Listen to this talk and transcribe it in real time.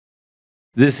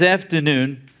This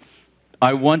afternoon,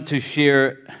 I want to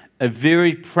share a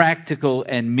very practical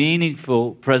and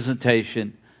meaningful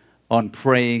presentation on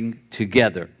praying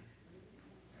together.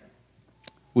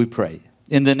 We pray.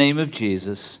 In the name of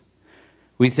Jesus,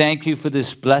 we thank you for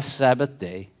this blessed Sabbath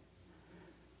day.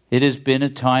 It has been a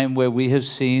time where we have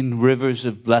seen rivers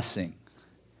of blessing.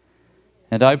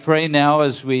 And I pray now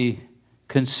as we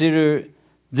consider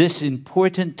this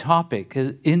important topic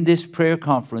in this prayer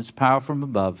conference, Power from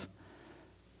Above,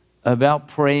 about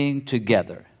praying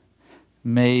together.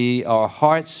 May our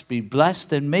hearts be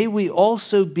blessed, and may we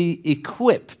also be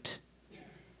equipped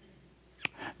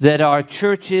that our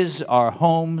churches, our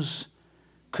homes,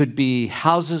 could be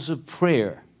houses of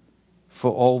prayer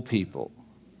for all people.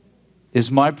 Is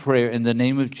my prayer in the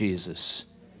name of Jesus.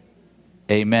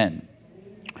 Amen.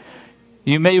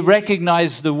 You may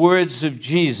recognize the words of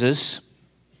Jesus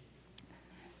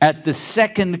at the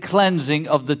second cleansing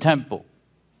of the temple.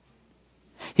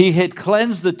 He had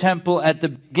cleansed the temple at the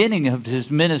beginning of his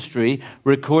ministry,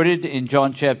 recorded in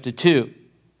John chapter 2.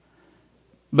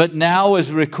 But now,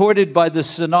 as recorded by the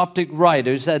synoptic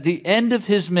writers, at the end of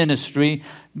his ministry,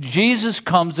 Jesus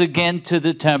comes again to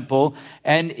the temple,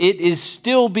 and it is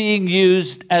still being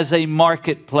used as a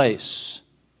marketplace.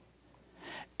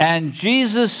 And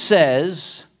Jesus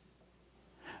says,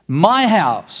 "My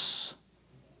house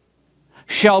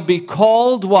shall be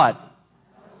called" what?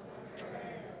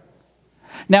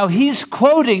 Now he's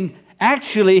quoting,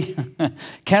 actually,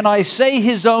 can I say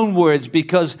his own words?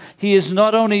 Because he is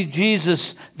not only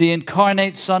Jesus, the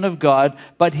incarnate Son of God,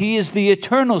 but he is the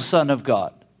eternal Son of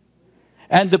God.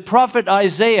 And the prophet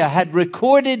Isaiah had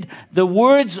recorded the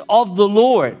words of the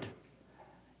Lord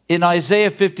in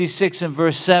Isaiah 56 and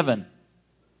verse 7,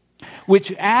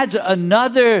 which adds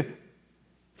another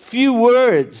few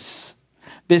words.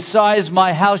 Besides,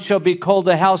 my house shall be called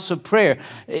a house of prayer.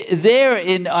 There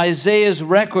in Isaiah's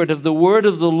record of the word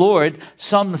of the Lord,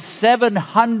 some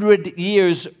 700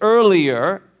 years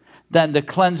earlier than the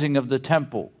cleansing of the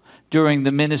temple during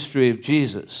the ministry of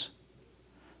Jesus.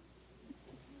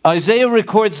 Isaiah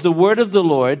records the word of the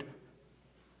Lord,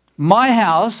 "My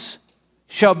house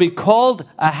shall be called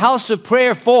a house of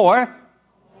prayer for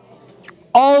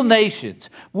all nations."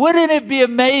 Wouldn't it be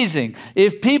amazing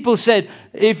if people said,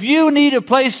 if you need a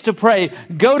place to pray,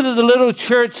 go to the little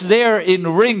church there in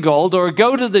Ringgold, or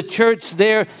go to the church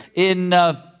there in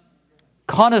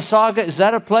Conesaga, is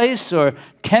that a place? Or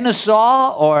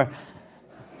Kennesaw, or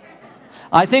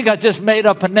I think I just made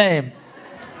up a name.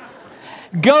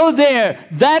 Go there.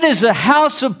 That is a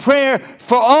house of prayer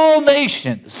for all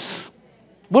nations.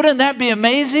 Wouldn't that be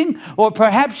amazing? Or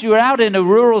perhaps you're out in a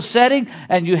rural setting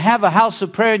and you have a house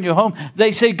of prayer in your home.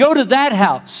 They say, go to that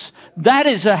house. That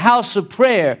is a house of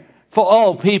prayer for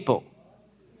all people.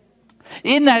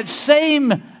 In that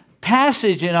same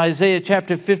passage in Isaiah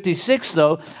chapter 56,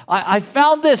 though, I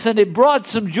found this, and it brought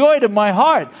some joy to my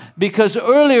heart, because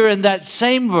earlier in that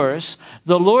same verse,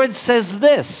 the Lord says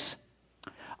this,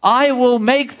 "I will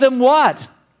make them" what?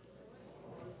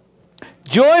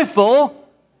 Joyful.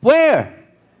 Where?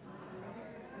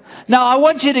 Now, I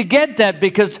want you to get that,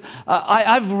 because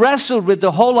I've wrestled with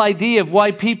the whole idea of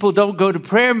why people don't go to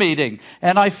prayer meeting,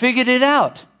 and I figured it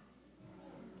out.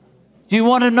 Do you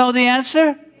want to know the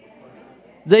answer?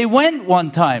 They went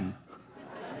one time.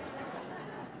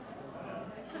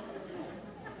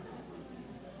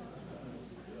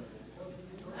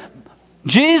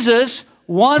 Jesus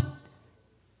wants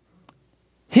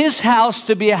his house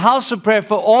to be a house of prayer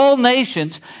for all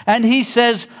nations, and he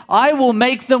says, "I will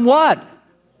make them" what?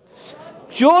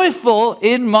 Joyful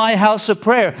in my house of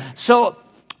prayer. So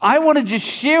I want to just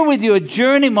share with you a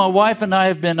journey my wife and I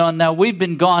have been on now. We've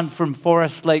been gone from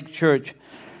Forest Lake Church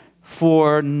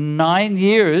for 9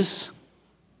 years.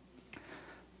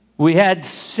 We had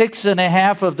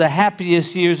 6.5 of the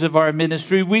happiest years of our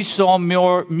ministry. We saw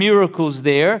more miracles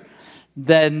there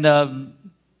than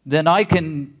I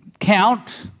can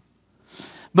count.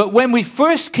 But when we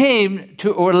first came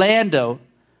to Orlando,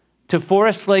 to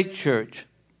Forest Lake Church,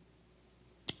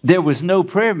 there was no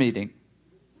prayer meeting.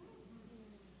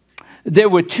 There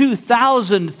were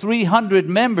 2,300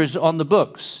 members on the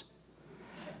books,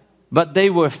 but they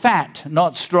were fat,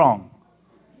 not strong.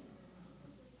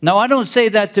 Now, I don't say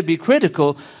that to be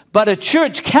critical, but a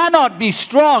church cannot be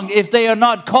strong if they are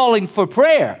not calling for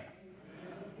prayer.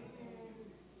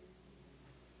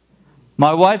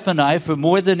 My wife and I, for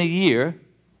more than a year,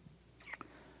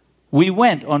 we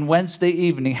went on Wednesday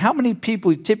evening. How many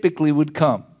people typically would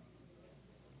come?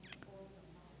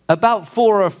 About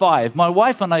 4 or 5. My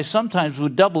wife and I sometimes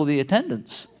would double the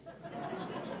attendance.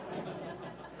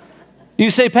 You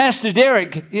say, Pastor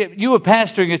Derek, you were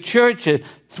pastoring a church at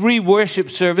 3 worship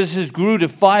services, grew to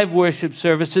 5 worship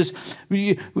services.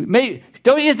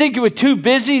 Don't you think you were too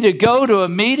busy to go to a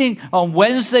meeting on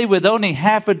Wednesday with only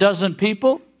half a dozen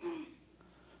people?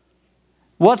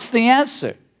 What's the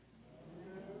answer?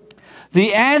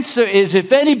 The answer is,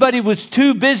 if anybody was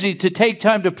too busy to take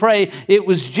time to pray, it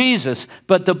was Jesus.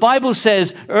 But the Bible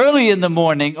says early in the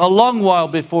morning, a long while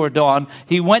before dawn,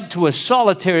 he went to a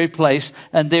solitary place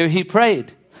and there he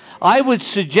prayed. I would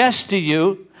suggest to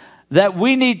you that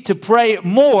we need to pray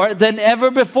more than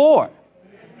ever before.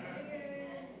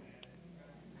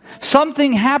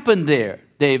 Something happened there,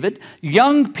 David.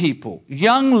 Young people,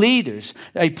 young leaders,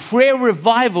 a prayer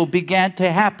revival began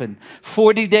to happen.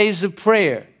 40 days of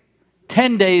prayer.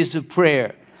 10 days of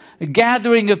prayer, a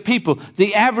gathering of people.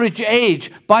 The average age,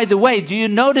 by the way, do you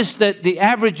notice that the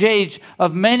average age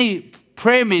of many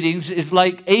prayer meetings is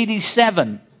like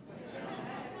 87?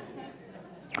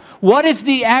 What if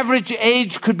the average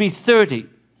age could be 30?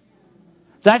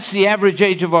 That's the average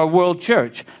age of our world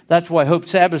church. That's why Hope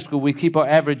Sabbath School, we keep our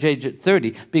average age at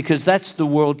 30, because that's the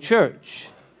world church.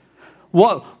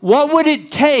 What would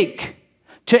it take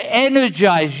to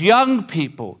energize young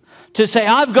people to say,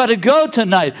 I've got to go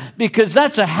tonight because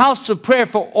that's a house of prayer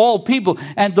for all people,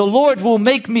 and the Lord will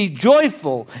make me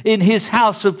joyful in his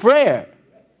house of prayer?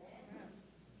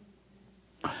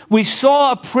 We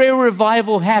saw a prayer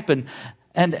revival happen,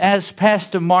 and as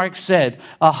Pastor Mark said,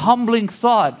 a humbling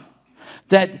thought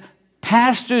that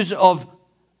pastors of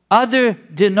other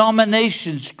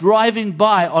denominations driving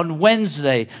by on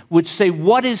Wednesday would say,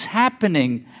 what is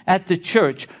happening at the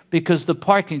church? Because the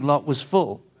parking lot was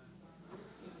full.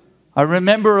 I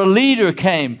remember a leader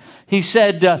came. He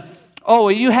said, oh,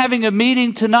 are you having a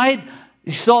meeting tonight?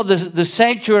 He saw the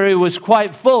sanctuary was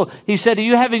quite full. He said, are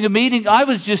you having a meeting? I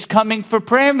was just coming for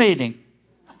prayer meeting.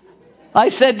 I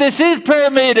said, this is prayer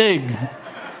meeting.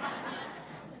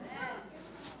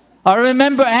 I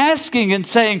remember asking and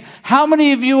saying, how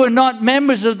many of you are not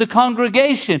members of the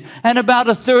congregation? And about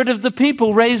a third of the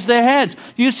people raised their hands.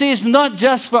 You see, it's not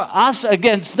just for us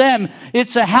against them.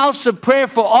 It's a house of prayer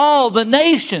for all the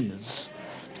nations.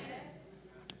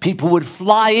 People would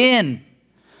fly in.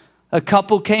 A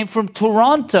couple came from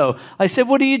Toronto. I said,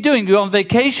 what are you doing? You on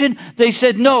vacation? They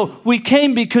said, no, we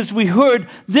came because we heard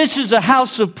this is a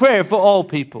house of prayer for all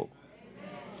people.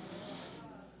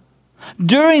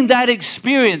 During that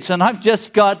experience, and I've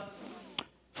just got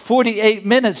 48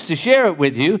 minutes to share it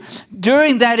with you.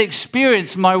 During that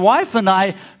experience, my wife and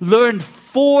I learned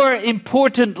 4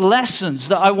 important lessons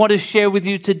that I want to share with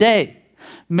you today.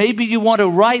 Maybe you want to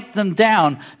write them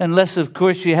down, unless, of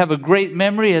course, you have a great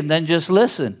memory and then just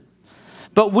listen.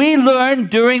 But we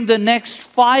learned during the next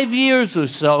 5 years or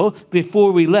so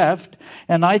before we left,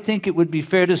 and I think it would be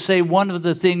fair to say one of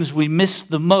the things we missed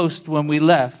the most when we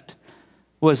left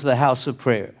was the house of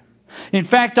prayer. In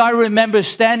fact, I remember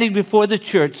standing before the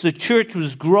church. The church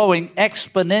was growing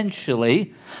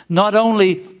exponentially, not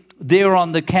only there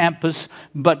on the campus,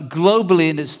 but globally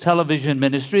in its television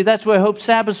ministry. That's where Hope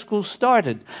Sabbath School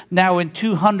started, now in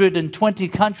 220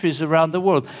 countries around the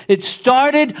world. It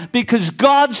started because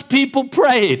God's people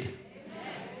prayed.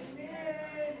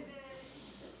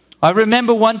 I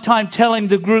remember one time telling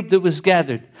the group that was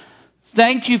gathered,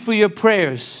 thank you for your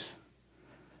prayers.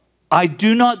 I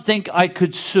do not think I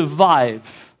could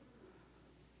survive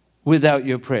without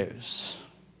your prayers.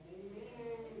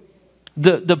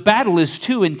 The battle is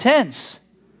too intense.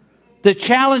 The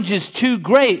challenge is too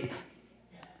great.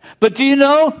 But do you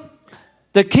know,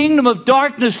 the kingdom of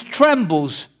darkness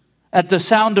trembles at the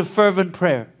sound of fervent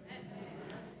prayer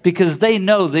because they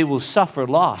know they will suffer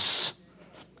loss.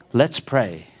 Let's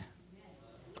pray.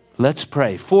 Let's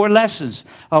pray. 4 lessons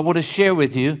I want to share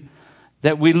with you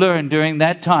that we learned during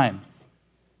that time.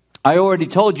 I already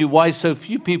told you why so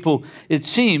few people, it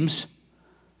seems,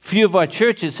 few of our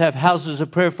churches have houses of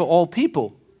prayer for all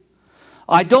people.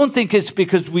 I don't think it's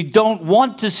because we don't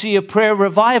want to see a prayer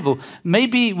revival.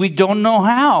 Maybe we don't know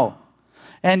how.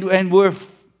 And we're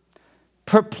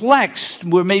perplexed.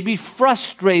 We're maybe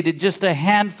frustrated. Just a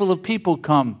handful of people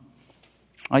come.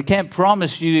 I can't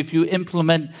promise you if you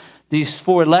implement these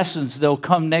 4 lessons, they'll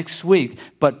come next week.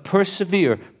 But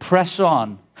persevere, press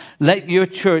on. Let your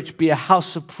church be a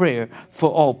house of prayer for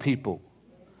all people.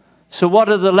 So what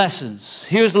are the lessons?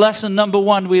 Here's lesson number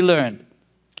 1 we learned.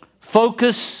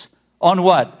 Focus on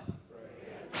what?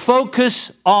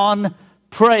 Focus on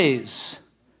praise.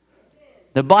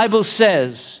 The Bible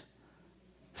says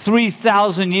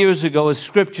 3,000 years ago a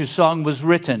scripture song was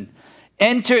written.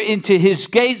 Enter into his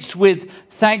gates with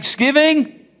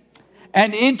thanksgiving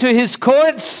and into his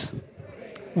courts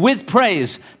with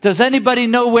praise. Does anybody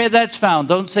know where that's found?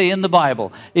 Don't say in the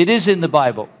Bible. It is in the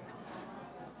Bible.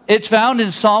 It's found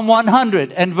in Psalm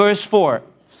 100 and verse 4.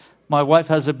 My wife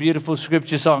has a beautiful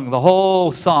scripture song, the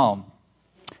whole psalm.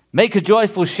 Make a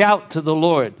joyful shout to the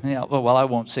Lord. Yeah, well, I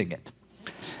won't sing it.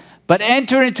 But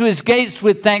enter into his gates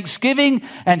with thanksgiving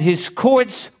and his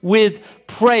courts with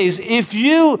praise. If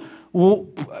your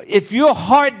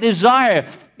heart desire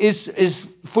is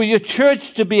for your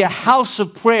church to be a house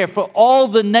of prayer for all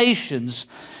the nations,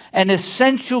 an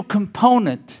essential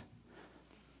component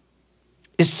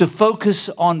is to focus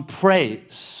on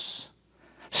praise.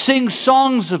 Sing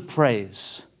songs of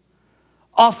praise.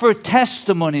 Offer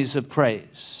testimonies of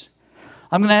praise.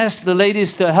 I'm going to ask the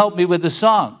ladies to help me with the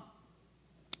song.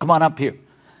 Come on up here.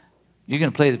 You're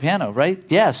going to play the piano, right?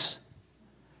 Yes.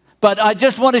 But I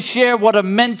just want to share what a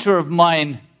mentor of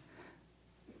mine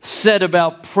said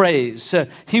about praise.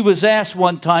 He was asked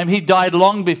one time, he died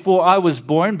long before I was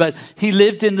born, but he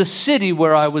lived in the city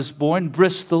where I was born,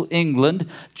 Bristol, England.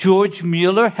 George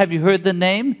Mueller, have you heard the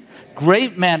name?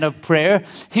 Great man of prayer.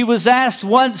 He was asked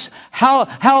once,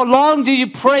 how long do you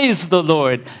praise the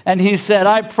Lord? And he said,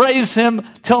 I praise him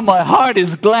till my heart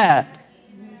is glad.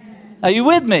 Are you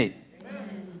with me?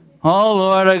 Oh,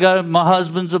 Lord, my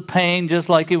husband's a pain just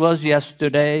like he was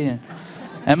yesterday.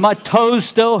 And my toe's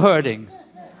still hurting.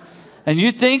 And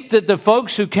you think that the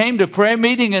folks who came to prayer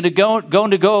meeting are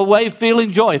going to go away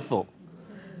feeling joyful.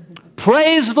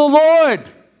 Praise the Lord.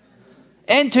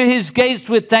 Enter his gates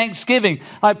with thanksgiving.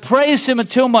 I praise him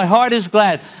until my heart is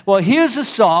glad. Well, here's a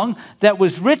song that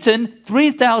was written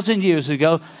 3,000 years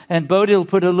ago. And Bodie will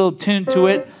put a little tune to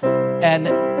it. And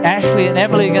Ashley and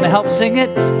Emily are going to help sing it.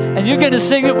 And you're going to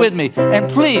sing it with me. And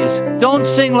please, don't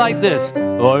sing like this.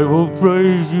 I will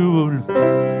praise you.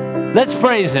 Let's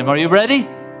praise him. Are you ready?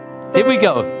 Here we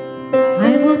go.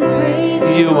 I will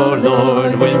praise you, O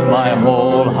Lord, with my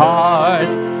whole heart.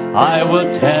 I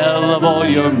will tell of all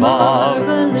your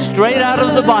marvelous. Straight out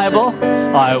of the Bible.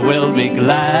 I will be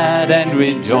glad and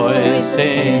rejoice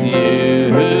in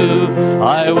you.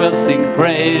 I will sing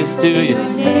praise to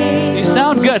you. You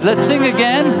sound good. Let's sing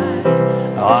again.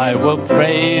 I will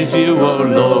praise you, O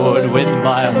Lord, with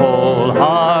my whole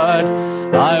heart.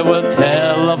 I will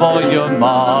tell of all your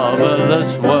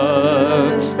marvelous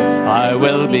works. I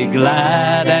will be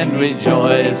glad and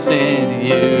rejoice in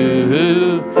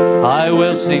you. I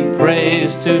will sing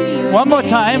praise to you. One more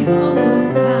time.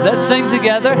 Let's sing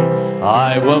together.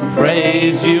 I will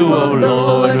praise you, O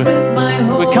Lord.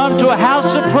 We come to a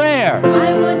house of prayer.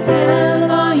 I will tell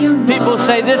of all your People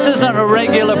say this isn't a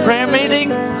regular prayer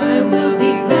meeting. I will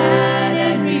be glad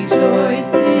and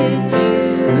rejoice in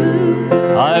you.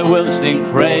 I will sing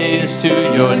praise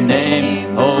to your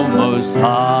name, O Most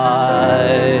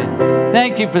High.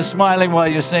 Thank you for smiling while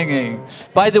you're singing.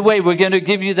 By the way, we're going to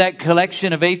give you that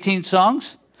collection of 18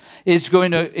 songs. It's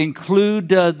going to include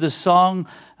the song,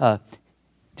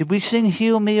 did we sing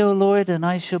Heal Me, O Lord, and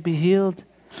I shall be healed?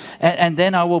 And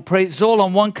then I will praise. It's all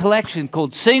on one collection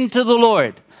called Sing to the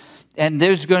Lord. And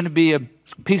there's going to be a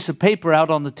piece of paper out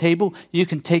on the table. You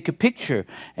can take a picture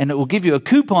and it will give you a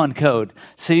coupon code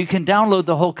so you can download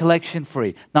the whole collection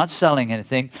free. Not selling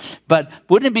anything, but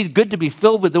wouldn't it be good to be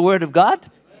filled with the Word of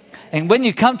God? And when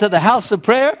you come to the house of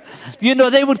prayer, you know,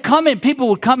 they would come in, people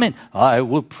would come in, I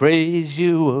will praise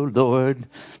you, O Lord,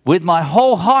 with my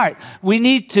whole heart. We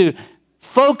need to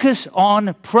focus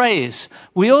on praise.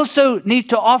 We also need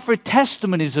to offer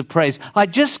testimonies of praise. I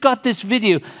just got this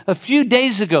video a few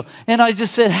days ago, and I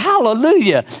just said,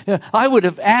 hallelujah. I would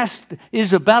have asked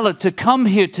Isabella to come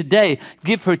here today,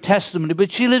 give her testimony,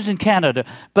 but she lives in Canada.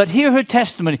 But hear her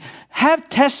testimony. Have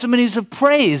testimonies of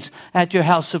praise at your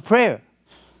house of prayer.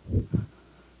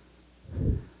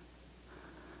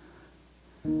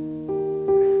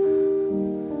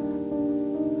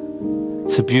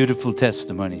 It's a beautiful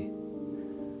testimony.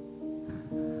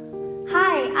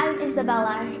 Hi, I'm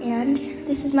Isabella, and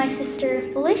this is my sister,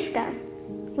 Felishka.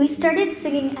 We started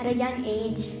singing at a young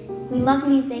age. We love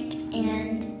music,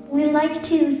 and we like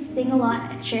to sing a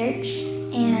lot at church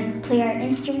and play our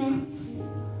instruments.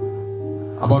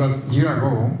 About a year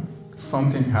ago,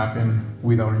 something happened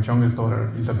with our youngest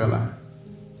daughter, Isabella.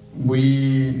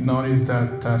 We noticed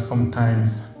that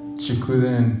sometimes she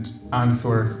couldn't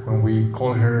answer when we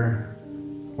call her.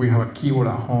 We have a keyboard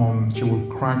at home. She would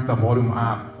crank the volume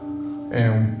up.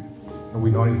 And we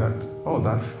noticed that, oh,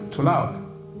 that's too loud.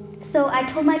 So I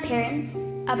told my parents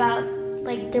about,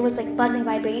 there was buzzing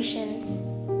vibrations,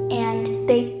 and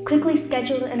they quickly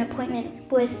scheduled an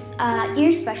appointment with an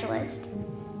ear specialist.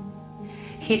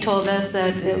 He told us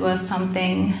that it was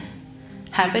something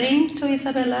happening to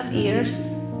Isabella's ears.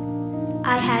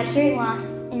 I had hearing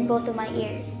loss in both of my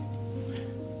ears.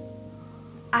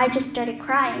 I just started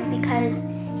crying because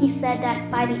he said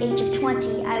that by the age of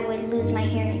 20, I would lose my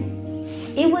hearing.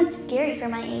 It was scary for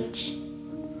my age.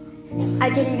 I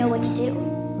didn't know what to do.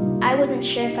 I wasn't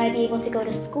sure if I'd be able to go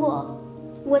to school.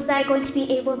 Was I going to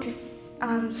be able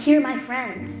to hear my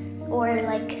friends or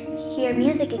like hear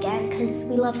music again, because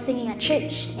we love singing at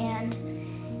church, and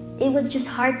it was just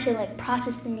hard to like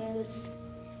process the news.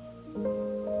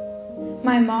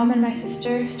 My mom and my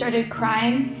sister started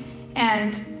crying,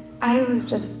 and I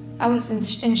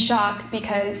was in shock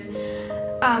because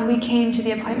we came to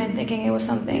the appointment thinking it was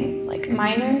something like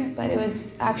minor, but it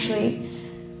was actually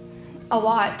a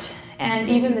lot. And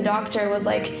even the doctor was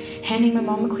like handing my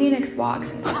mom a Kleenex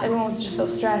box. Everyone was just so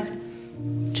stressed.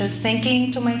 Just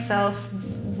thinking to myself,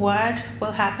 what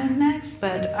will happen next?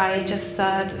 But I just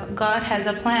thought, God has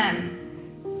a plan.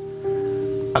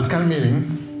 At camp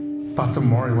meeting, Pastor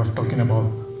Maury was talking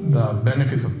about the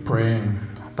benefits of praying,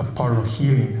 the power of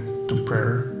healing to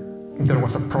prayer. There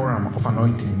was a program of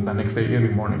anointing the next day early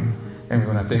morning, and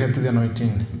we're going to take her to the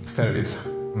anointing service.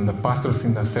 And the pastors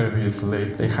in the service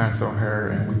lay hands on her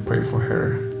and we pray for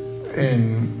her.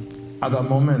 And at that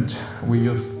moment, we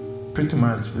just pretty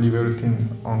much leave everything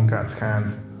on God's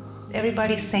hands.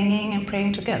 Everybody singing and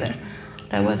praying together.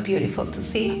 That was beautiful to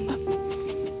see.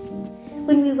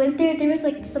 When we went there was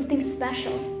like something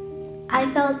special.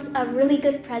 I felt a really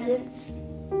good presence.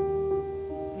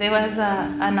 There was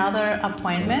another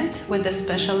appointment with the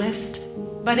specialist,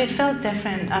 but it felt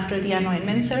different after the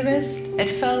anointment service.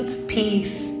 It felt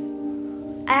peace.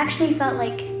 I actually felt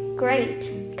like great,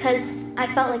 because I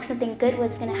felt like something good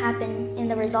was going to happen in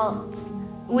the results.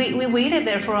 We waited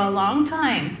there for a long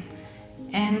time,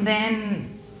 and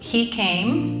then he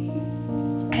came,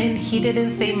 and he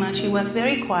didn't say much. He was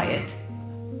very quiet.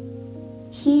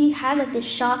 He had like this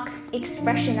shock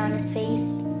expression on his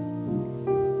face.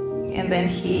 And then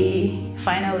he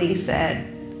finally said,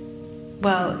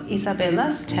 well,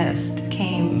 Isabella's test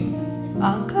came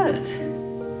all good.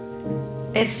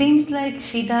 It seems like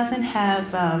she doesn't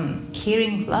have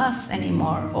hearing loss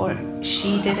anymore, or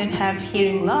she didn't have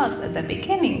hearing loss at the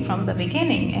beginning, from the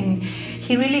beginning. And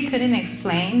he really couldn't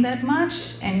explain that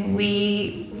much. And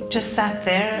we just sat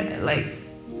there like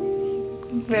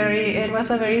it was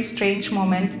a very strange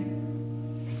moment.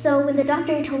 So when the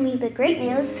doctor told me the great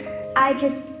news, I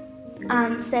just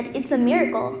said it's a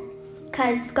miracle,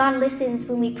 because God listens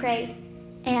when we pray,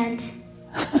 and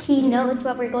He knows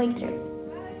what we're going through.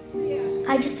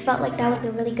 I just felt like that was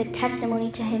a really good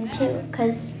testimony to Him too,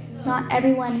 because not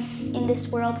everyone in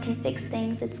this world can fix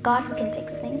things. It's God who can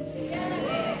fix things.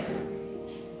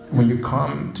 When you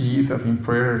come to Jesus in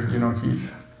prayer, you know,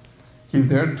 He's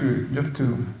there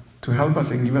to help us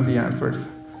and give us the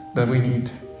answers that we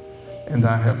need, and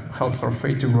that helps our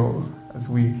faith to grow as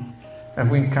we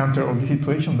encounter all the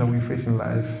situations that we face in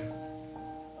life.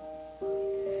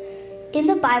 In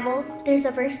the Bible, there's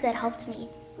a verse that helped me.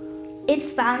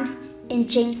 It's found in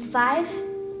James 5,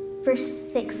 verse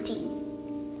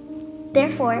 16.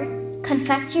 Therefore,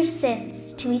 confess your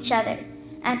sins to each other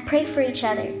and pray for each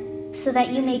other so that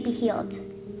you may be healed.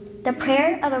 The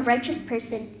prayer of a righteous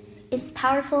person is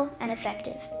powerful and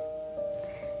effective.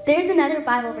 There's another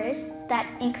Bible verse that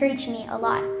encouraged me a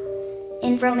lot.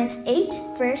 In Romans 8,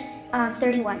 verse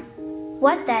 31.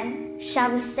 What then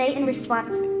shall we say in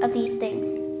response of these things?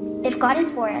 If God is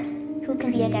for us, who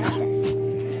can be against us?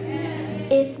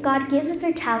 If God gives us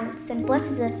our talents and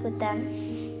blesses us with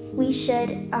them, we should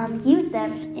use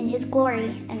them in His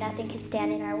glory, and nothing can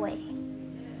stand in our way.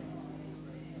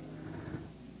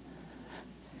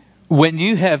 When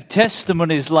you have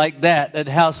testimonies like that at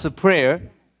House of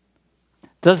Prayer,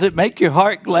 does it make your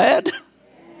heart glad?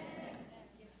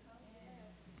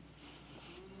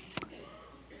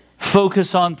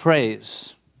 Focus on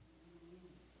praise.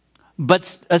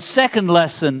 But a second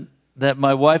lesson that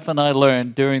my wife and I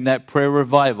learned during that prayer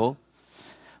revival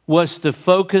was to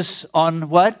focus on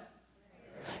what?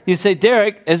 You say,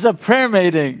 Derek, it's a prayer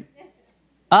meeting.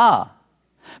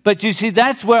 But you see,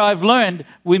 that's where I've learned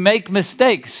we make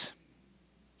mistakes.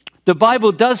 The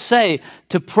Bible does say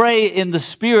to pray in the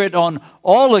Spirit on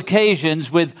all occasions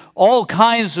with all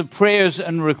kinds of prayers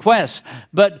and requests.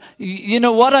 But you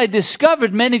know what I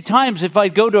discovered many times if I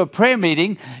go to a prayer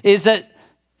meeting is that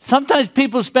sometimes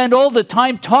people spend all the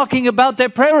time talking about their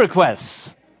prayer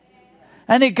requests.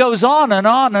 And it goes on and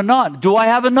on and on. Do I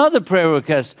have another prayer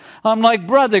request? I'm like,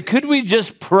 brother, could we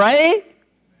just pray?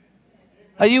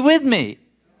 Are you with me?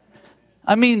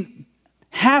 I mean,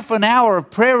 half an hour of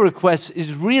prayer requests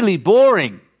is really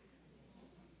boring.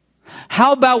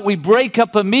 How about we break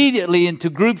up immediately into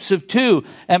groups of 2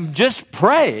 and just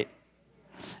pray?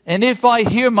 And if I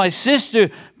hear my sister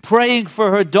praying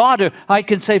for her daughter, I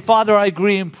can say, Father, I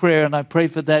agree in prayer, and I pray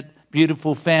for that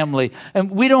beautiful family.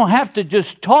 And we don't have to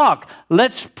just talk.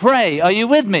 Let's pray. Are you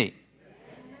with me?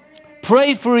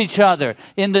 Pray for each other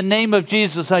in the name of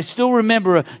Jesus. I still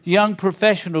remember a young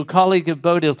professional colleague of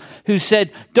Bodil who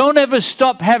said, don't ever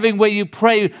stop having where you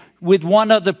pray with one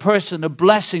other person, a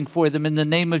blessing for them in the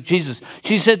name of Jesus.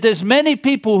 She said, there's many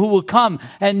people who will come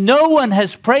and no one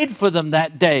has prayed for them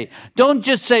that day. Don't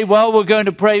just say, well, we're going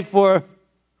to pray for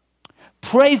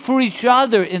each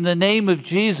other in the name of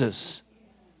Jesus.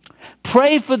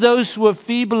 Pray for those who are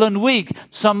feeble and weak.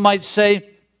 Some might say,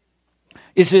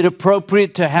 is it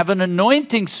appropriate to have an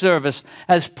anointing service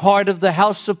as part of the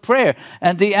house of prayer?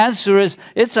 And the answer is,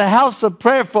 it's a house of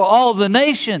prayer for all the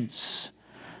nations.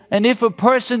 And if a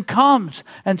person comes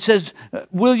and says,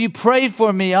 will you pray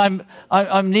for me? I'm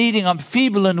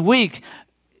feeble and weak.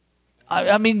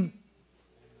 I mean,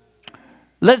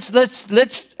 let's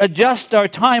adjust our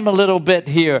time a little bit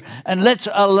here, and let's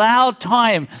allow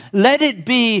time. Let it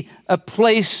be a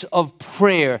place of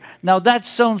prayer. Now that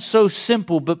sounds so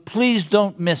simple, but please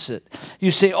don't miss it.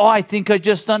 You say, oh, I think I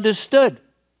just understood,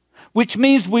 which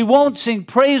means we won't sing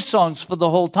praise songs for the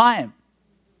whole time.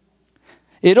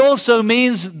 It also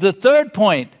means, the third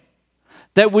point,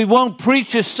 that we won't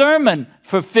preach a sermon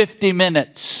for 50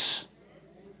 minutes.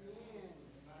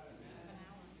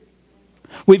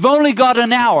 We've only got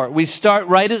an hour. We start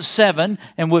right at 7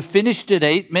 and we're finished at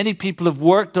 8. Many people have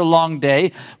worked a long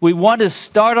day. We want to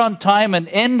start on time and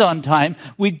end on time.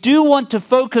 We do want to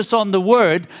focus on the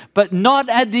Word, but not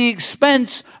at the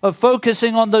expense of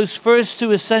focusing on those first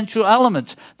two essential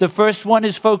elements. The first one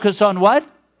is focus on what?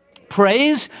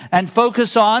 Praise, and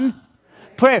focus on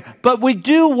prayer. But we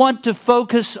do want to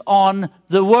focus on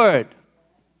the Word.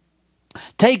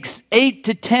 Takes 8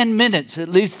 to 10 minutes, at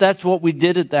least that's what we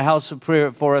did at the House of Prayer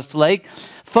at Forest Lake,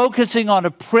 focusing on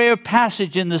a prayer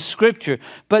passage in the Scripture,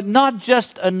 but not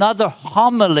just another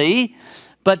homily,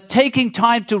 but taking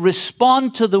time to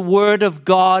respond to the Word of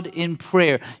God in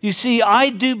prayer. You see, I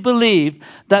do believe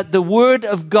that the Word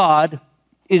of God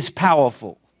is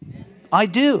powerful. I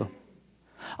do.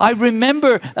 I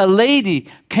remember a lady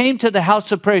came to the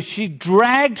House of Prayer. She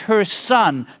dragged her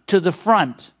son to the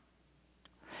front.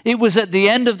 It was at the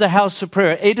end of the House of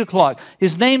Prayer, 8 o'clock.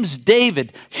 His name's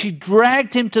David. She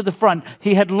dragged him to the front.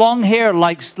 He had long hair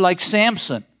like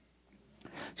Samson.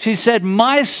 She said,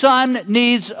 my son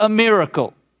needs a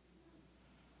miracle.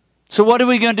 So what are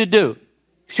we going to do?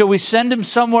 Shall we send him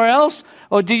somewhere else?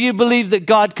 Or do you believe that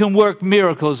God can work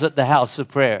miracles at the House of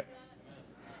Prayer?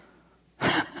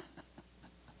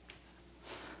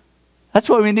 That's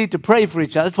why we need to pray for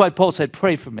each other. That's why Paul said,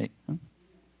 pray for me.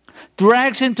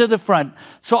 Drags him to the front.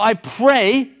 So I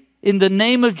pray in the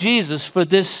name of Jesus for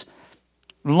this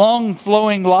long,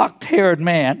 flowing, locked-haired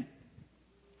man.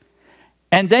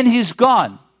 And then he's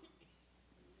gone.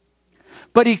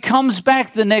 But he comes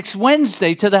back the next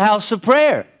Wednesday to the House of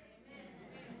Prayer.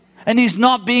 And he's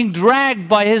not being dragged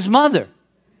by his mother.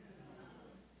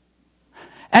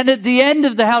 And at the end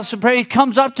of the House of Prayer, he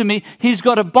comes up to me. He's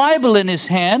got a Bible in his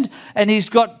hand, and he's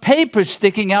got papers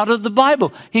sticking out of the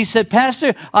Bible. He said,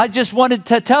 Pastor, I just wanted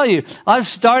to tell you, I've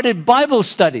started Bible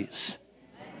studies.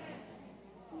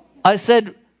 I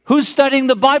said, who's studying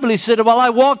the Bible? He said, well,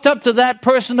 I walked up to that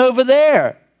person over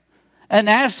there and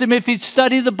asked him if he'd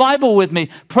study the Bible with me.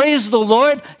 Praise the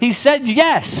Lord. He said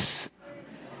yes.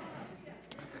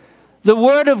 The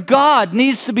Word of God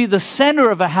needs to be the center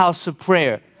of a house of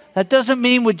prayer. That doesn't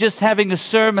mean we're just having a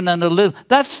sermon and a little.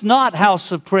 That's not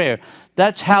house of prayer.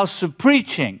 That's house of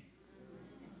preaching.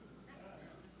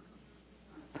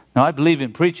 Now, I believe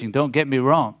in preaching. Don't get me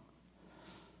wrong.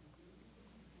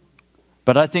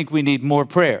 But I think we need more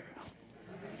prayer.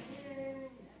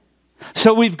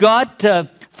 So we've got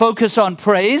focus on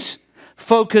praise,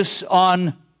 focus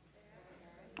on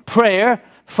prayer,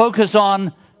 focus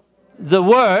on the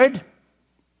Word.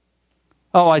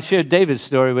 Oh, I shared David's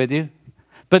story with you.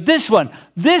 But this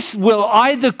will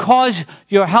either cause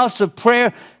your house of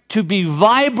prayer to be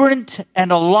vibrant and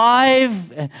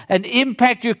alive and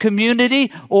impact your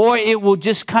community, or it will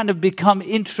just kind of become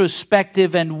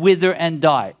introspective and wither and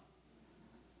die.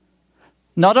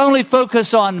 Not only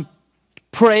focus on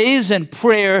praise and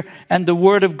prayer and the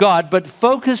Word of God, but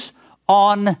focus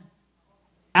on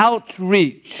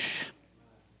outreach.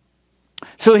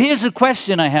 So here's a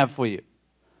question I have for you.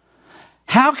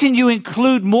 How can you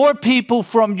include more people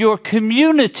from your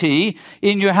community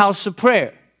in your house of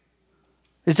prayer?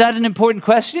 Is that an important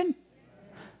question?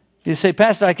 You say,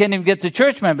 Pastor, I can't even get the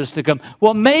church members to come.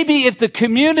 Well, maybe if the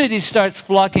community starts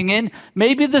flocking in,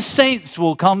 maybe the saints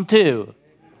will come too.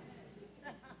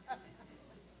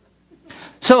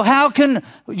 So how can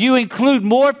you include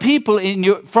more people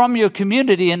from your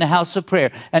community in the house of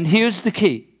prayer? And here's the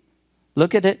key.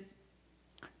 Look at it.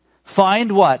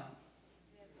 Find what?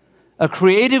 A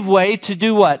creative way to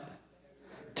do what?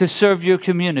 To serve your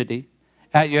community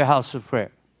at your house of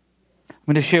prayer. I'm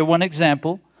going to share one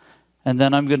example, and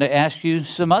then I'm going to ask you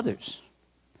some others.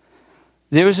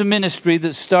 There is a ministry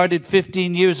that started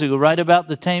 15 years ago, right about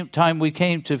the time we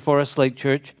came to Forest Lake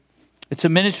Church. It's a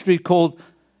ministry called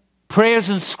Prayers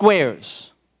and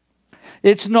Squares.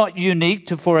 It's not unique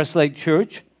to Forest Lake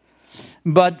Church,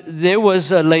 but there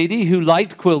was a lady who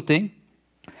liked quilting,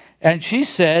 and she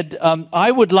said,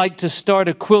 I would like to start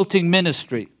a quilting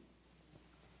ministry.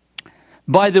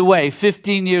 By the way,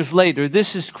 15 years later,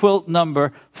 this is quilt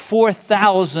number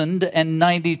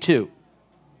 4,092.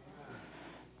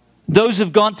 Those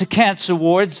have gone to cancer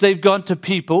wards. They've gone to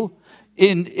people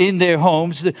in their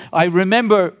homes. I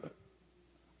remember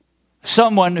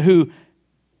someone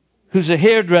who's a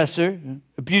hairdresser,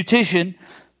 a beautician.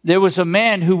 There was a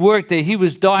man who worked there. He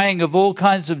was dying of all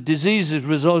kinds of diseases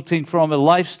resulting from a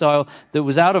lifestyle that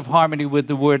was out of harmony with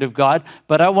the Word of God.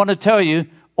 But I want to tell you,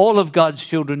 all of God's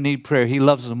children need prayer. He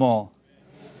loves them all.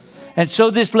 And so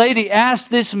this lady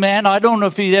asked this man, I don't know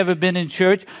if he'd ever been in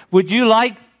church, would you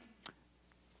like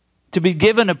to be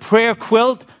given a prayer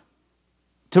quilt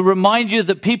to remind you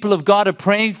that people of God are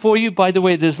praying for you? By the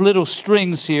way, there's little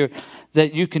strings here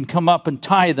that you can come up and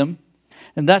tie them.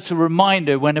 And that's a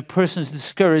reminder when a person's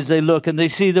discouraged, they look and they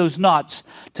see those knots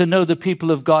to know the people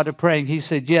of God are praying. He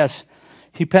said, yes.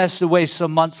 He passed away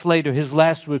some months later. His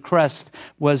last request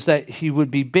was that he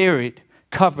would be buried,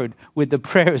 covered with the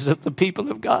prayers of the people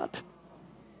of God.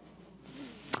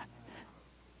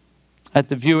 At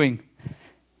the viewing,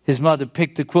 his mother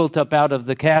picked the quilt up out of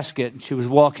the casket and she was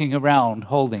walking around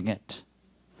holding it.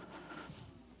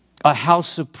 A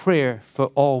house of prayer for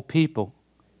all people.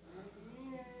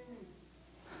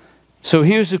 So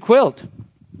here's a quilt.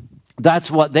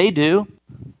 That's what they do.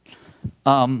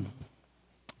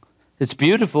 It's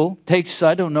beautiful. Takes,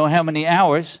 I don't know how many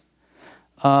hours.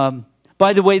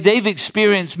 By the way, they've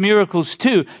experienced miracles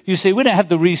too. You say, we don't have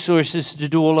the resources to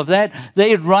do all of that. They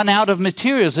had run out of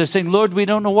materials. They're saying, Lord, we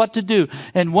don't know what to do.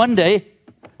 And one day,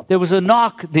 there was a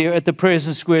knock there at the Prayers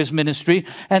and Squares ministry,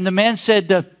 and the man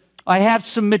said, I have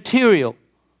some material.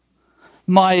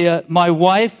 My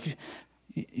wife,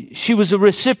 she was a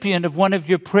recipient of one of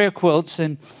your prayer quilts,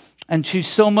 and she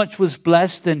so much was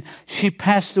blessed, and she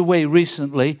passed away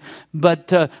recently.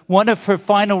 But one of her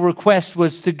final requests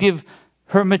was to give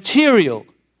her material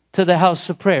to the house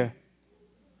of prayer.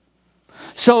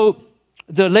 So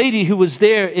the lady who was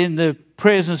there in the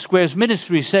Prayers and Squares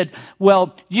ministry said,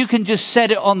 well, you can just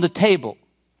set it on the table.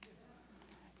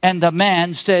 And the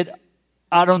man said,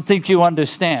 I don't think you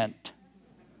understand.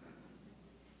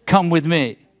 Come with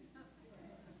me.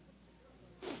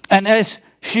 And as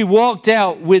she walked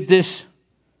out with this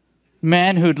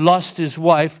man who'd lost his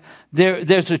wife,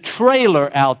 there's a trailer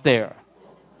out there.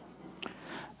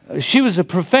 She was a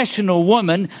professional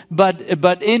woman, but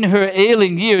in her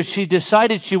ailing years, she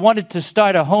decided she wanted to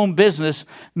start a home business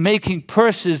making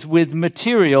purses with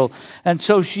material. And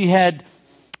so she had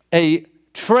a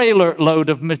trailer load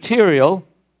of material,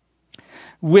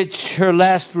 which her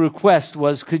last request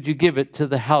was, could you give it to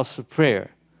the house of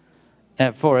prayer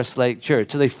at Forest Lake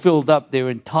Church? So they filled up their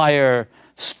entire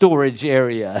storage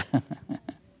area.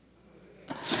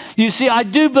 You see, I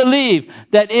do believe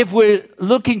that if we're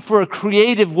looking for a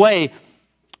creative way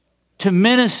to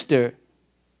minister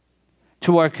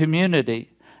to our community,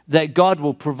 that God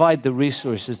will provide the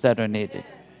resources that are needed.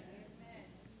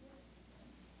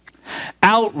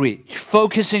 Outreach,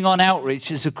 focusing on outreach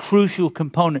is a crucial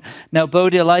component. Now,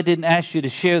 Bodil, I didn't ask you to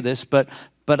share this, but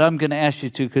I'm going to ask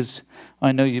you to because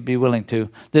I know you'd be willing to.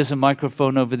 There's a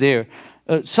microphone over there.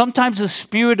 Sometimes the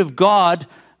Spirit of God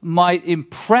might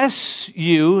impress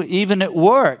you even at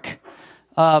work.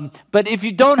 But if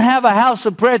you don't have a house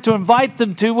of prayer to invite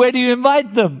them to, where do you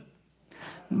invite them?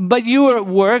 But you were at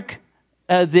work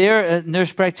there, a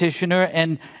nurse practitioner,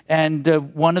 and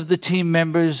one of the team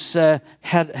members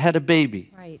had a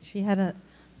baby. Right. She had a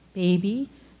baby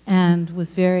and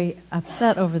was very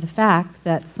upset over the fact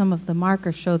that some of the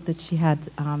markers showed that she had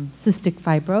cystic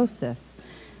fibrosis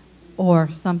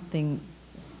or something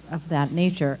of that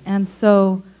nature. And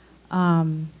so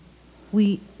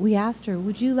we asked her,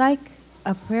 would you like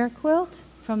a prayer quilt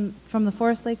from the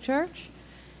Forest Lake Church?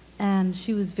 And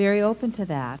she was very open to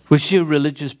that. Was she a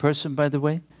religious person, by the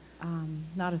way?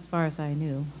 Not as far as I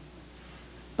knew.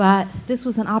 But this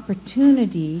was an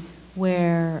opportunity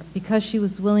where, because she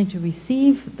was willing to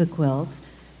receive the quilt,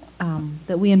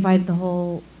 that we invited the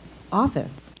whole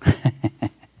office.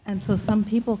 And so some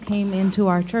people came into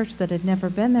our church that had never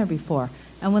been there before.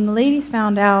 And when the ladies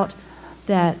found out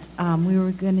that we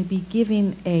were going to be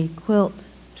giving a quilt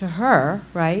to her,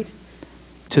 right?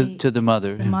 To the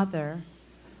mother. The mother.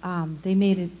 They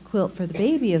made a quilt for the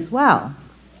baby as well.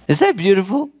 Is that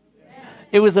beautiful?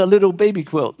 It was a little baby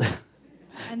quilt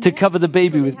to cover the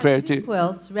baby with prayer too. too.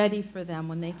 Quilts ready for them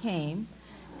when they came.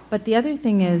 But the other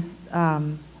thing is,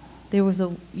 there was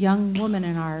a young woman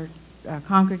in our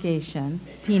congregation,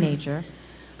 teenager,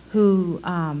 who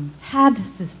had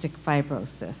cystic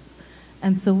fibrosis.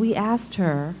 And so we asked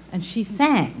her, and she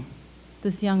sang.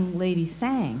 This young lady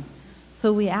sang.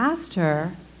 So we asked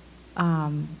her,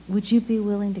 would you be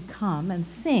willing to come and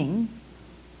sing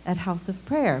at House of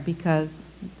Prayer? Because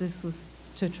this was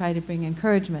to try to bring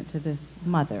encouragement to this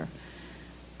mother.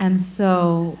 And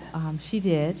so she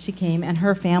did. She came, and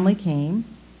her family came,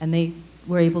 and they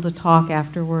were able to talk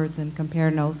afterwards and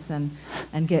compare notes and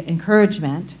get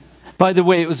encouragement. By the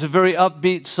way, it was a very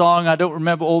upbeat song. I don't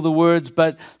remember all the words,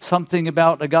 but something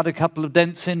about, I got a couple of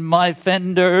dents in my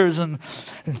fenders, and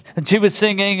she was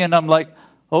singing, and I'm like,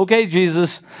 okay,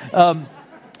 Jesus.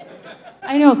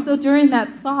 I know. So during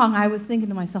that song, I was thinking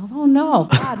to myself, oh no,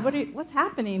 God, what's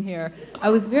happening here? I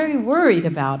was very worried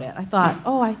about it. I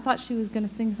thought she was going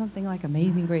to sing something like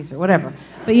Amazing Grace or whatever.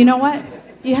 But you know what?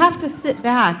 You have to sit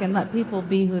back and let people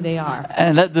be who they are.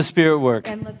 And let the Spirit work.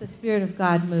 And let the Spirit of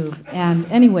God move. And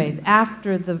anyways,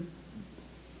 after the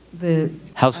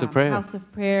House of Prayer. House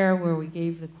of Prayer, where we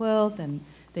gave the quilt and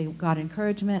they got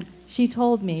encouragement, she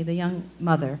told me, the young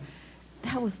mother,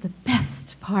 that was the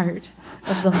best part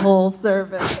of the whole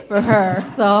service for her.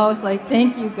 So I was like,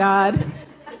 thank you, God.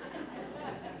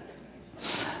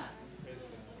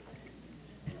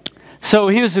 So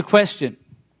here's a question.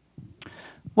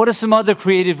 What are some other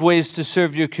creative ways to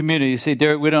serve your community? You say,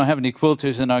 Derek, we don't have any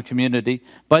quilters in our community.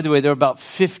 By the way, there are about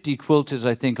 50 quilters,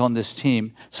 I think, on this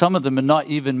team. Some of them are not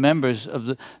even members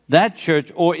of that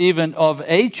church or even of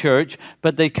a church,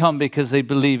 but they come because they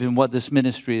believe in what this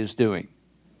ministry is doing.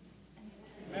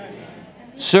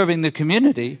 Serving the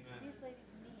community.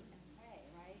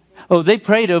 Oh, they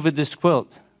prayed over this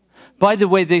quilt. By the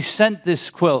way, they sent this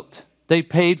quilt. They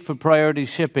paid for priority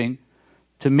shipping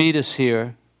to meet us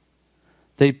here.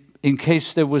 In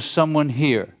case there was someone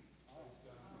here.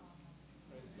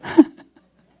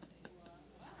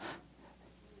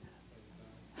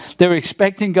 They're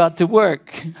expecting God to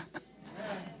work.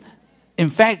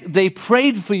 In fact, they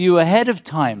prayed for you ahead of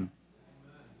time.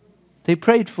 They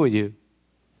prayed for you.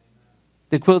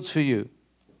 The quilt's for you.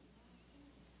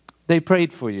 They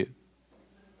prayed for you.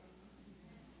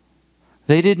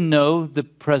 They didn't know the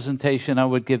presentation I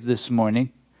would give this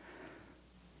morning,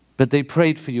 but they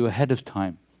prayed for you ahead of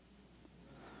time.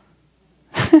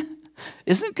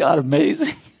 Isn't God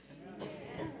amazing?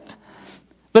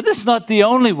 But this is not the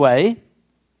only way.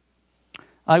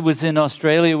 I was in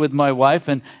Australia with my wife,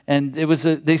 and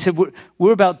they said,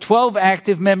 we're about 12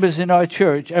 active members in our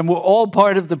church, and we're all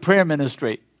part of the prayer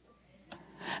ministry.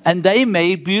 And they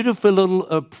made beautiful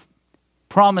little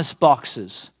promise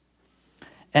boxes.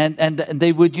 And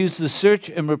they would use the search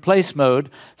and replace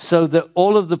mode so that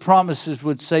all of the promises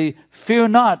would say, fear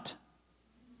not,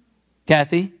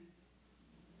 Kathy,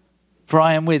 for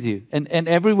I am with you. And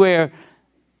everywhere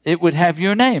it would have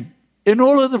your name. In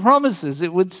all of the promises,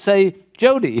 it would say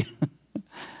Jody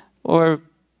or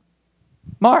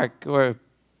Mark or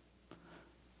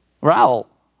Raoul.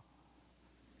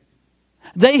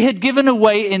 They had given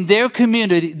away in their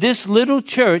community, this little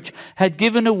church had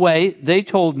given away, they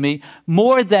told me,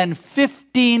 more than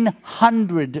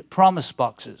 1,500 promise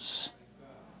boxes.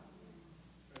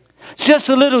 It's just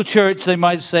a little church, they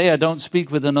might say. I don't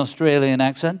speak with an Australian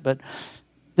accent, but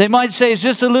they might say it's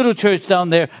just a little church down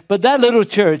there. But that little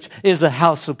church is a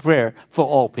house of prayer for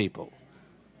all people.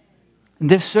 And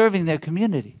they're serving their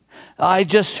community. I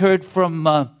just heard from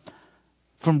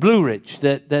Blue Ridge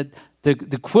that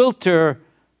the quilter,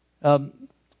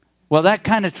 well, that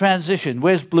kind of transition.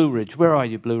 Where's Blue Ridge? Where are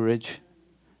you, Blue Ridge?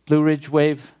 Blue Ridge,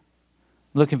 wave.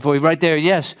 Looking for you right there,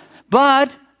 yes.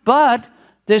 But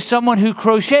there's someone who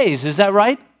crochets, is that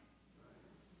right?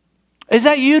 Is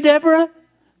that you, Deborah?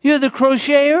 You're the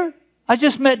crocheter? I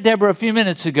just met Deborah a few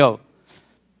minutes ago.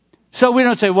 So we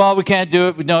don't say, well, we can't do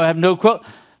it, we don't have no quilt.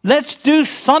 Let's do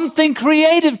something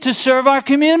creative to serve our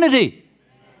community.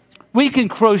 We can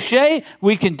crochet,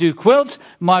 we can do quilts.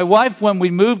 My wife, when we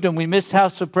moved and we missed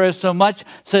House of Prayer so much,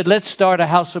 said, let's start a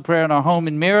House of Prayer in our home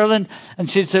in Maryland. And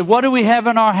she said, what do we have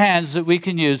in our hands that we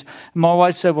can use? And my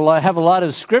wife said, well, I have a lot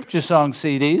of scripture song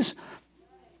CDs.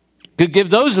 Could give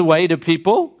those away to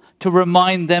people to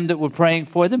remind them that we're praying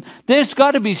for them. There's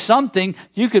got to be something.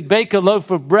 You could bake a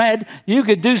loaf of bread. You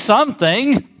could do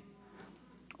something.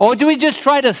 Or do we just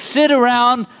try to sit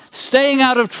around staying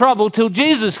out of trouble till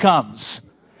Jesus comes?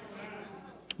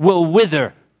 We'll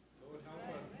wither.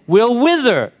 We'll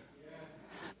wither.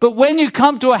 But when you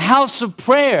come to a house of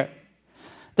prayer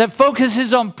that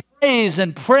focuses on praise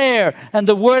and prayer and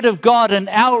the Word of God and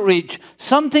outreach,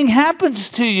 something happens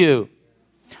to you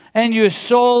and your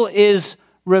soul is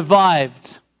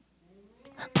revived.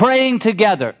 Praying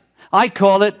together. I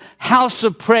call it house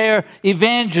of prayer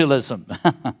evangelism.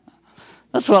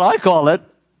 That's what I call it.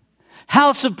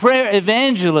 House of prayer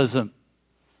evangelism,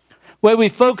 where we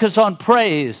focus on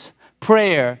praise,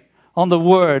 prayer, on the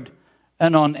Word,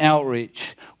 and on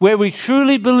outreach, where we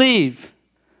truly believe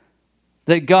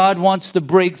that God wants to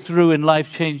break through in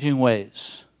life-changing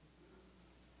ways.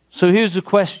 So here's the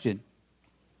question.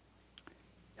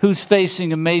 Who's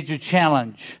facing a major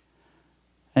challenge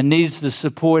and needs the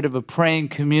support of a praying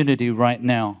community right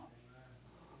now?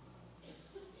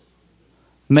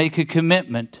 Make a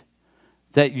commitment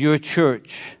that your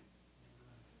church,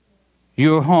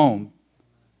 your home,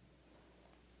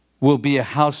 will be a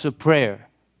house of prayer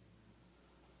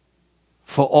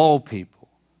for all people.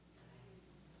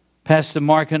 Pastor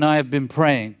Mark and I have been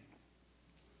praying.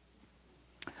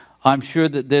 I'm sure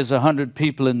that there's 100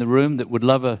 people in the room that would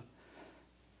love a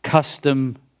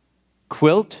custom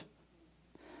quilt,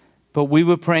 but we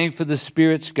were praying for the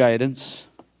Spirit's guidance.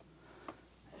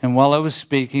 And while I was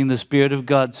speaking, the Spirit of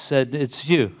God said, "It's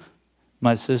you,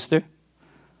 my sister."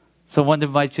 So I want to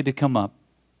invite you to come up.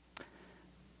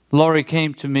 Lori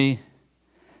came to me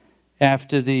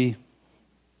after the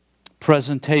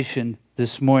presentation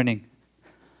this morning.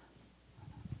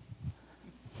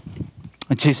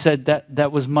 And she said,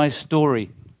 that was my story.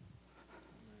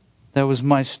 That was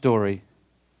my story.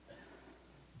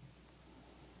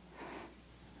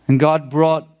 And God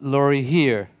brought Lori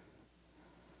here.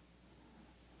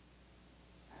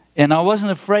 And I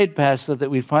wasn't afraid, Pastor,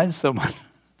 that we'd find someone.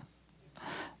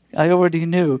 I already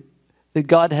knew that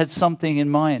God had something in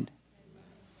mind.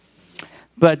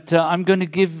 But I'm going to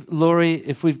give Lori,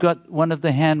 if we've got one of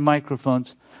the hand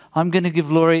microphones, I'm going to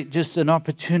give Lori just an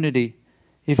opportunity,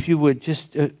 if you would,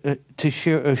 just to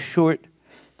share a short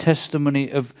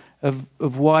testimony of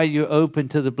why you're open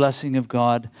to the blessing of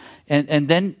God. And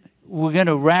then we're going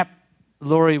to wrap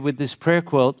Lori with this prayer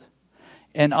quilt.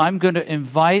 And I'm going to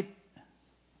invite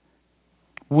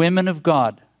women of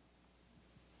God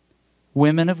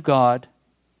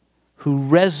who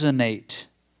resonate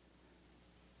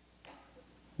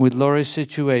with Lori's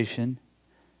situation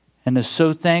and are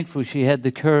so thankful she had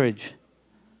the courage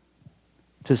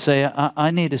to say,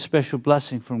 I need a special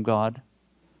blessing from God.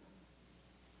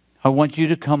 I want you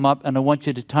to come up and I want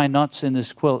you to tie knots in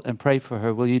this quilt and pray for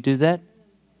her. Will you do that?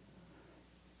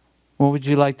 What would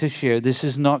you like to share? This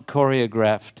is not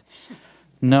choreographed.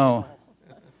 No.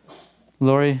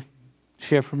 Lori,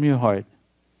 share from your heart.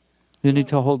 You need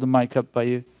to hold the mic up by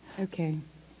you. Okay.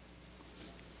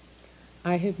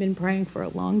 I have been praying for a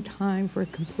long time for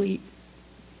complete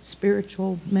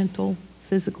spiritual, mental,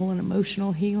 physical, and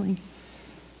emotional healing.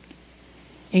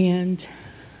 And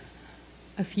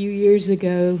a few years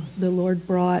ago, the Lord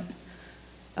brought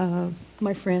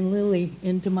my friend Lily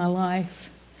into my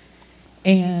life.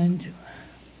 And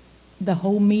the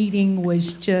whole meeting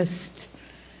was just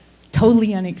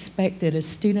totally unexpected. A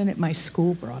student at my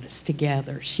school brought us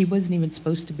together. She wasn't even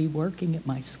supposed to be working at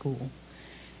my school.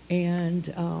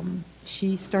 And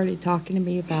she started talking to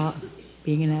me about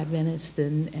being an Adventist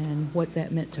and what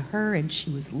that meant to her, and she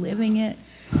was living it.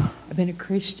 I've been a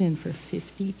Christian for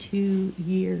 52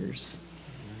 years,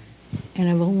 and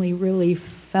I've only really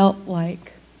felt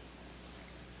like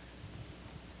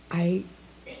I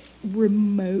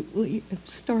remotely am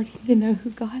starting to know who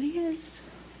God is.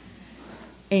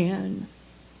 And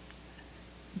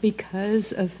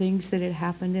because of things that had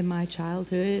happened in my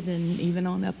childhood and even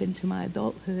on up into my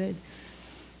adulthood,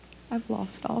 I've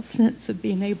lost all sense of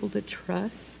being able to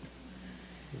trust.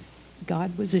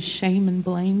 God was a shame and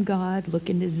blame God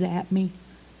looking to zap me.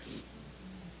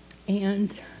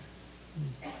 And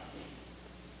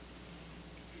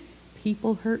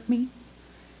people hurt me.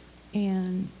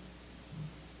 And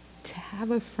to have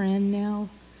a friend now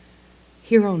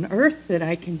here on earth that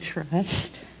I can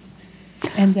trust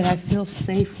and that I feel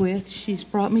safe with. She's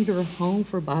brought me to her home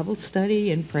for Bible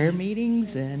study and prayer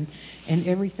meetings and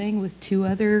everything with 2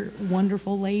 other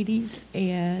wonderful ladies.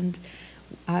 And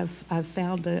I've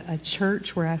found a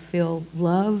church where I feel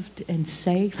loved and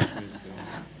safe.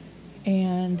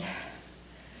 And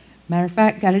matter of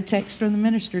fact, got a text from the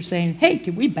minister saying, "Hey,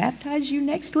 can we baptize you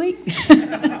next week?"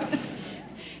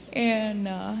 And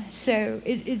so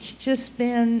it's just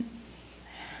been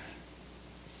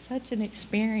such an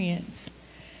experience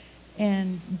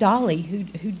And Dolly,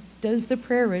 who does the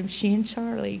prayer room, she and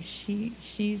Charlie,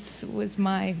 was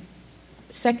my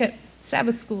second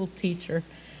Sabbath school teacher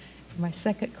for my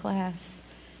second class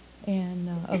and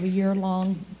of a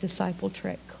year-long disciple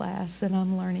trek class, and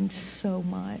I'm learning so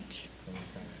much.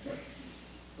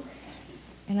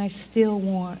 And I still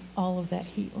want all of that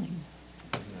healing.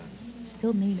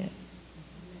 Still need it.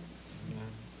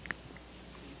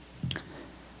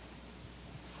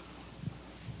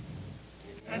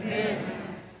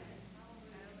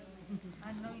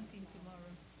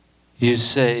 You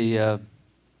say,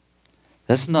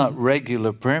 that's not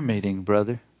regular prayer meeting,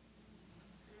 brother.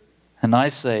 And I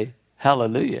say,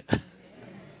 hallelujah.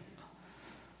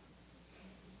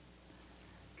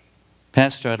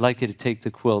 Pastor, I'd like you to take the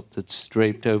quilt that's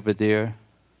draped over there.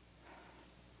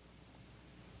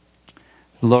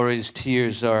 Lori's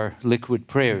tears are liquid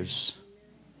prayers,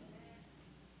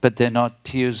 but they're not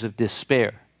tears of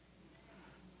despair.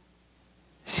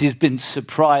 She's been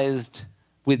surprised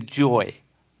with joy.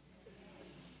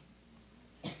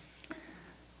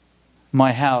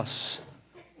 My house,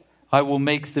 I will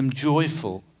make them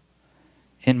joyful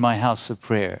in my house of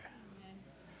prayer.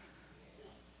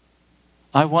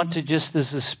 I want to, just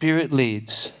as the Spirit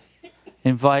leads,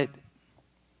 invite,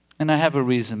 and I have a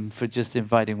reason for just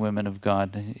inviting women of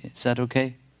God. Is that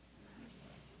okay?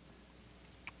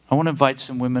 I want to invite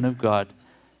some women of God.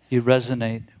 You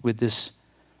resonate with this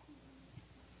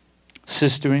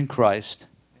sister in Christ.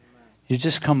 You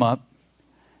just come up.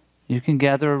 You can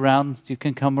gather around, you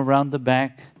can come around the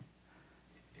back.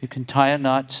 You can tie a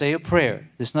knot, say a prayer.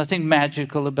 There's nothing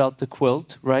magical about the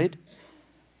quilt, right?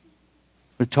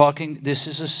 We're talking, this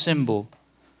is a symbol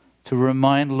to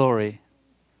remind Lori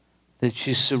that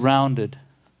she's surrounded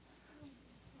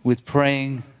with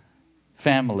praying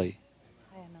family.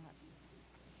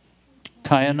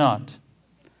 Tie a knot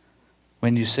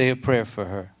when you say a prayer for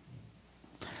her.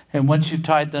 And once you've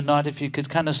tied the knot, if you could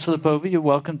kind of slip over, you're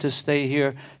welcome to stay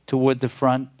here toward the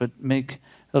front, but make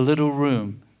a little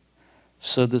room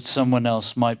so that someone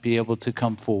else might be able to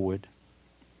come forward.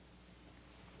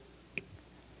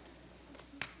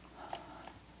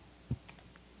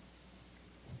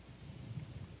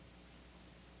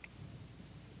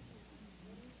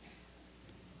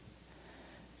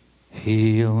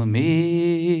 Heal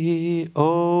me,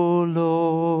 O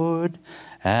Lord,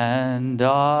 and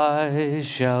I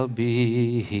shall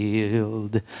be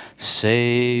healed.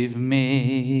 Save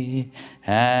me,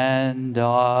 and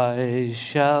I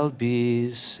shall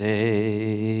be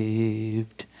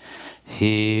saved.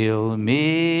 Heal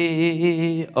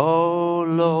me, O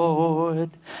Lord,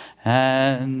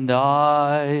 and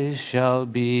I shall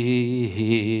be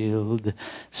healed.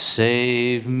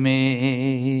 Save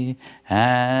me,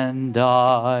 and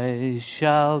I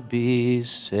shall be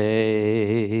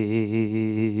saved.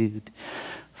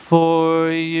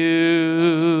 For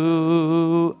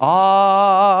you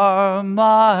are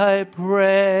my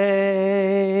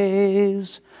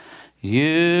praise. You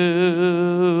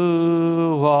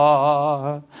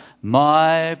are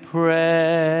my praise.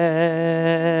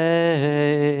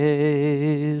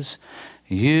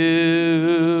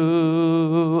 You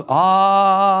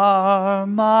are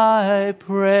my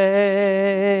praise.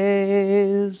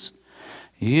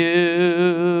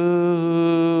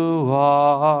 You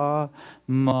are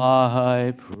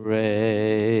my praise.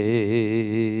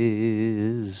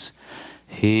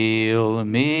 Heal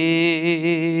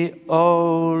me,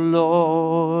 O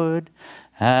Lord,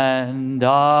 and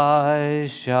I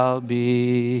shall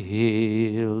be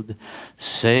healed.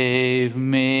 Save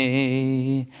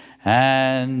me,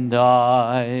 and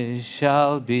I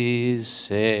shall be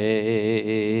saved.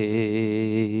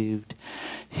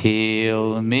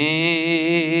 Heal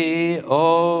me,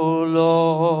 O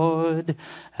Lord,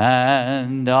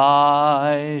 and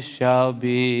I shall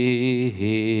be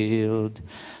healed.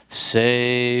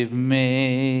 Save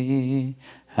me,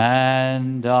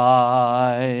 and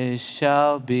I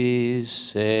shall be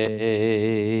saved.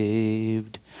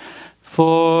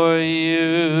 For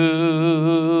you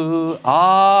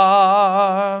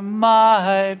are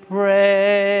my praise.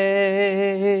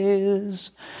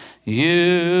 You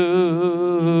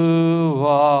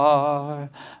are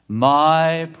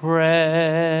my praise.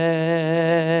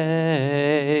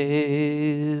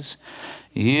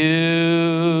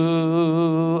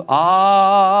 You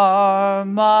are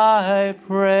my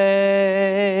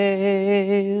praise.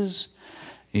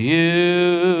 You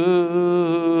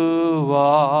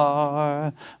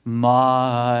are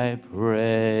my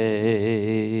praise.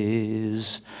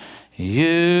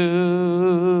 You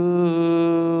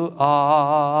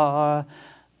are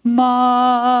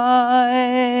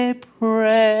my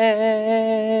praise.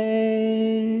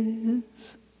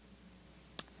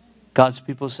 God's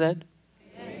people said?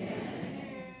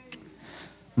 Amen.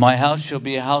 My house shall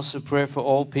be a house of prayer for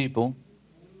all people.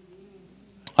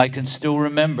 I can still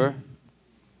remember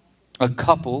a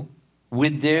couple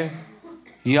with their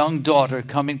young daughter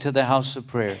coming to the house of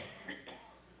prayer.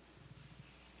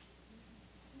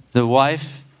 The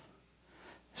wife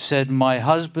said, my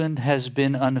husband has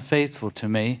been unfaithful to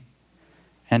me,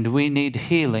 and we need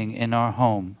healing in our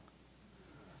home.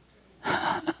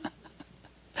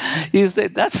 You say,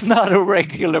 that's not a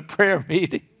regular prayer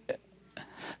meeting.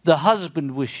 The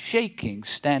husband was shaking,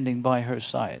 standing by her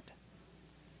side.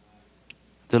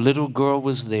 The little girl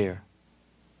was there.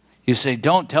 You say,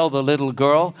 don't tell the little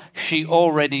girl. She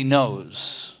already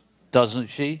knows, doesn't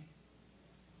she?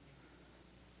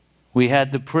 We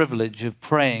had the privilege of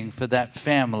praying for that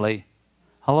family.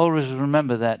 I'll always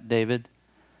remember that, David.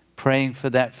 Praying for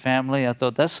that family. I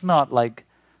thought, that's not like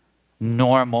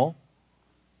normal.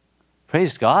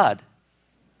 Praise God.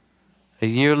 A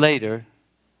year later,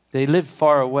 they lived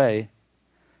far away.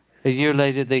 A year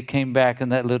later, they came back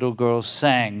and that little girl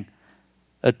sang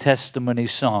a testimony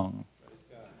song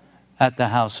at the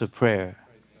house of prayer.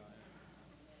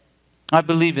 I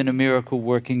believe in a miracle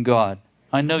working God.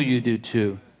 I know you do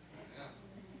too.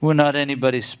 We're not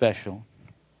anybody special.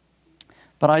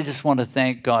 But I just want to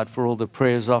thank God for all the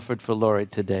prayers offered for Lori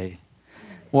today.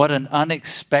 What an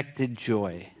unexpected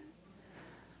joy.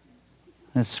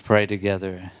 Let's pray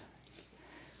together.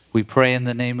 We pray in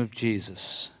the name of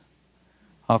Jesus.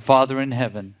 Our Father in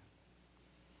heaven,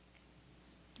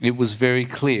 it was very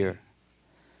clear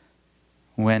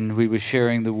when we were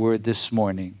sharing the word this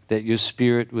morning that your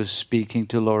Spirit was speaking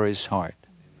to Lori's heart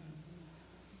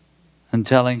and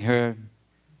telling her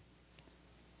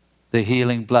the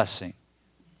healing blessing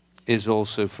is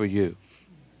also for you.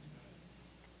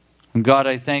 And God,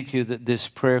 I thank you that this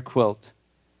prayer quilt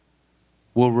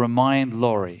will remind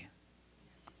Lori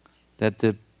that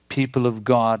the people of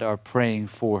God are praying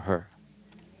for her.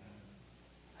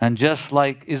 And just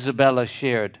like Isabella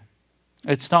shared,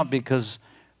 it's not because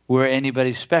we're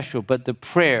anybody special, but the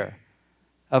prayer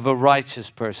of a righteous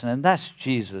person, and that's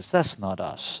Jesus, that's not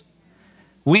us.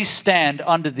 We stand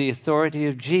under the authority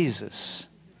of Jesus.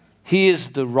 He is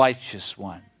the righteous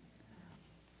one,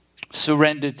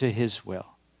 surrendered to his will.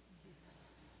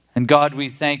 And God, we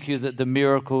thank you that the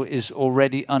miracle is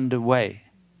already underway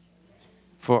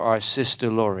for our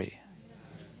sister Lori.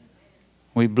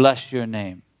 We bless your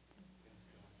name.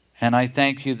 And I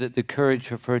thank you that the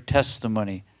courage of her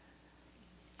testimony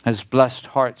has blessed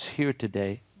hearts here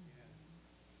today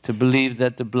to believe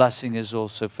that the blessing is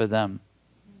also for them.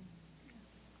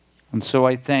 And so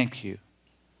I thank you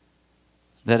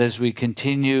that as we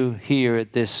continue here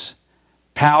at this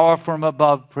Power from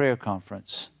Above prayer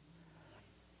conference,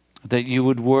 that you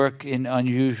would work in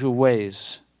unusual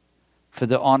ways for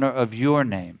the honor of your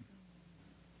name.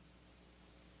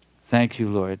 Thank you,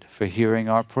 Lord, for hearing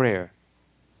our prayer.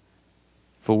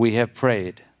 For we have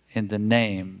prayed in the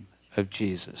name of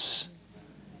Jesus.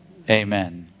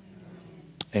 Amen.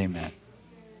 Amen.